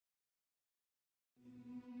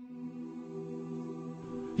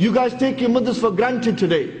You guys take your mothers for granted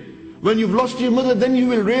today. When you've lost your mother, then you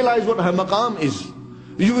will realize what her maqam is.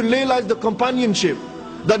 You will realize the companionship,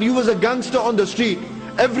 that you was a gangster on the street.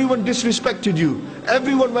 Everyone disrespected you.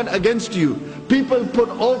 Everyone went against you. People put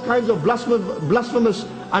all kinds of blasphemous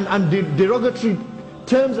and derogatory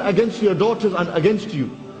terms against your daughters and against you.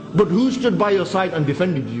 But who stood by your side and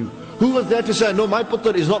defended you? Who was there to say, no, my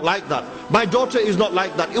putter is not like that. My daughter is not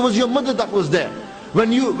like that. It was your mother that was there.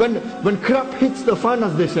 When crap hits the fan,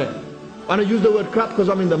 as they say, and I use the word crap because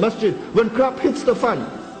I'm in the masjid. When crap hits the fan,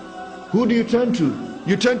 who do you turn to?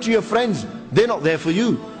 You turn to your friends. They're not there for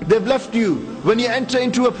you. They've left you. When you enter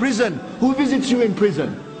into a prison, who visits you in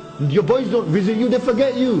prison? Your boys don't visit you, they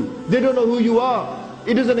forget you. They don't know who you are.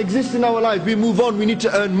 It doesn't exist in our life. We move on. We need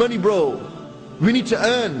to earn money, bro. We need to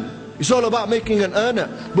earn. It's all about making an earner.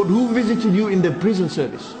 But who visited you in the prison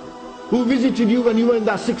service? Who visited you when you were in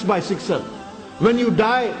that 6x6 cell? When you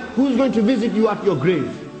die, who's going to visit you at your grave?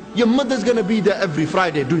 Your mother's going to be there every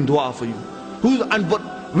Friday doing dua for you.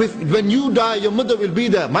 When you die, your mother will be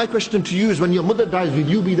there. My question to you is, when your mother dies, will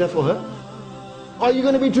you be there for her? Or are you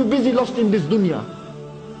going to be too busy lost in this dunya?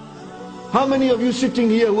 How many of you sitting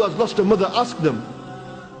here who has lost a mother, ask them.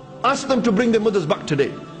 Ask them to bring their mothers back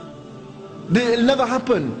today. It'll never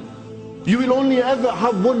happen. You will only ever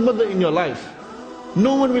have one mother in your life.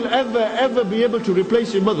 No one will ever be able to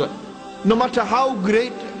replace your mother. No matter how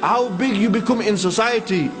great, how big you become in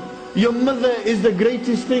society, your mother is the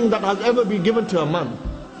greatest thing that has ever been given to a man.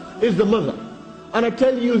 Is the mother. And I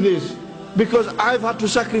tell you this because I've had to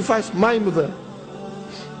sacrifice my mother.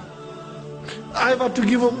 I've had to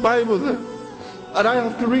give up my mother. And I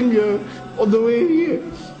have to ring her on the way here.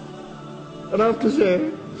 And I have to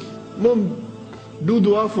say, Mom, do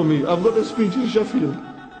dua for me. I've got a speech in Sheffield.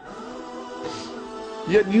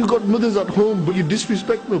 Yet you got mothers at home, but you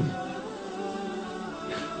disrespect them.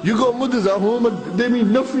 You got mothers at home and they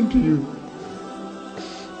mean nothing to you.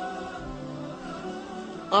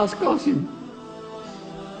 Ask Asim.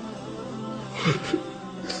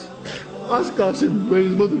 Ask Asim where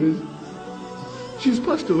his mother is. She's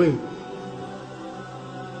passed away.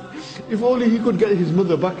 If only he could get his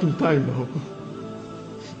mother back in time now.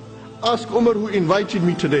 Ask Umar who invited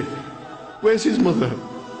me today. Where's his mother?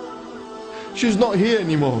 She's not here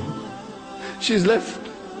anymore. She's left.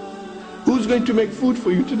 Who's going to make food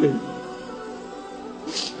for you today?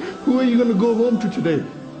 Who are you going to go home to today?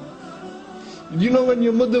 You know, when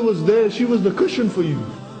your mother was there, she was the cushion for you.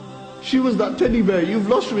 She was that teddy bear. You've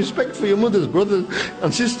lost respect for your mothers, brothers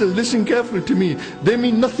and sisters. Listen carefully to me. They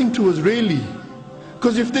mean nothing to us really.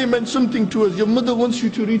 Because if they meant something to us, your mother wants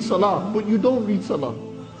you to read salah, but you don't read salah.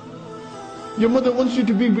 Your mother wants you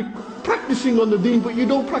to be practicing on the deen, but you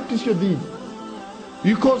don't practice your deen.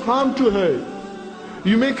 You cause harm to her.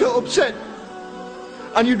 You make her upset.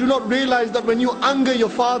 And you do not realize that when you anger your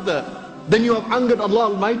father, then you have angered Allah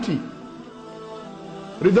Almighty.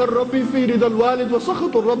 Ridha Rabbi fi ridha al-walid wa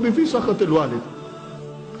sakhatu Rabbi fi sakhati al-walid.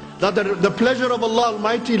 That the pleasure of Allah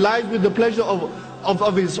Almighty lies with the pleasure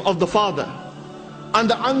of the father. And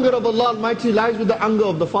the anger of Allah Almighty lies with the anger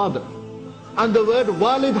of the father. And the word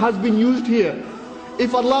walid has been used here.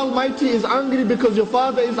 If Allah Almighty is angry because your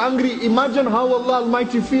father is angry, imagine how Allah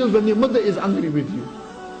Almighty feels when your mother is angry with you.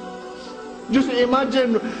 Just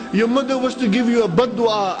imagine your mother was to give you a bad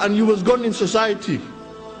dua and you was gone in society.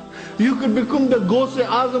 You could become the Ghost-e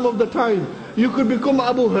Azam of the time. You could become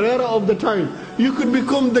Abu Huraira of the time. You could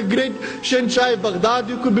become the great Shenshai Baghdad.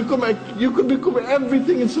 You could become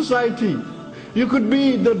everything in society. You could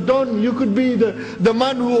be the Don. You could be the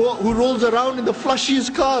man who rolls around in the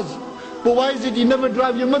flashiest cars. But why is it you never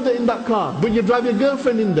drive your mother in that car, but you drive your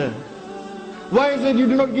girlfriend in there? Why is it you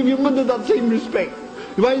do not give your mother that same respect?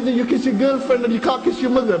 Why is it you kiss your girlfriend and you can't kiss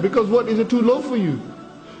your mother? Because what, is it too low for you?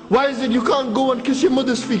 Why is it you can't go and kiss your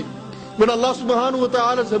mother's feet? When Allah subhanahu wa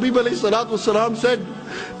ta'ala's Habib alayhi salatu wasalam said,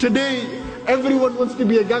 today everyone wants to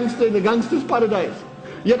be a gangster in a gangster's paradise.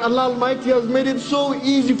 Yet Allah Almighty has made it so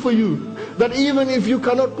easy for you that even if you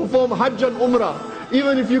cannot perform Hajj and Umrah,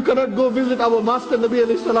 even if you cannot go visit our Master Nabi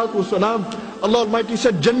alayhi salatu wasalam, Allah Almighty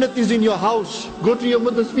said, Jannat is in your house. Go to your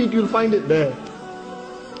mother's feet, you'll find it there.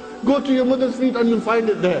 Go to your mother's feet and you'll find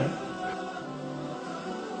it there.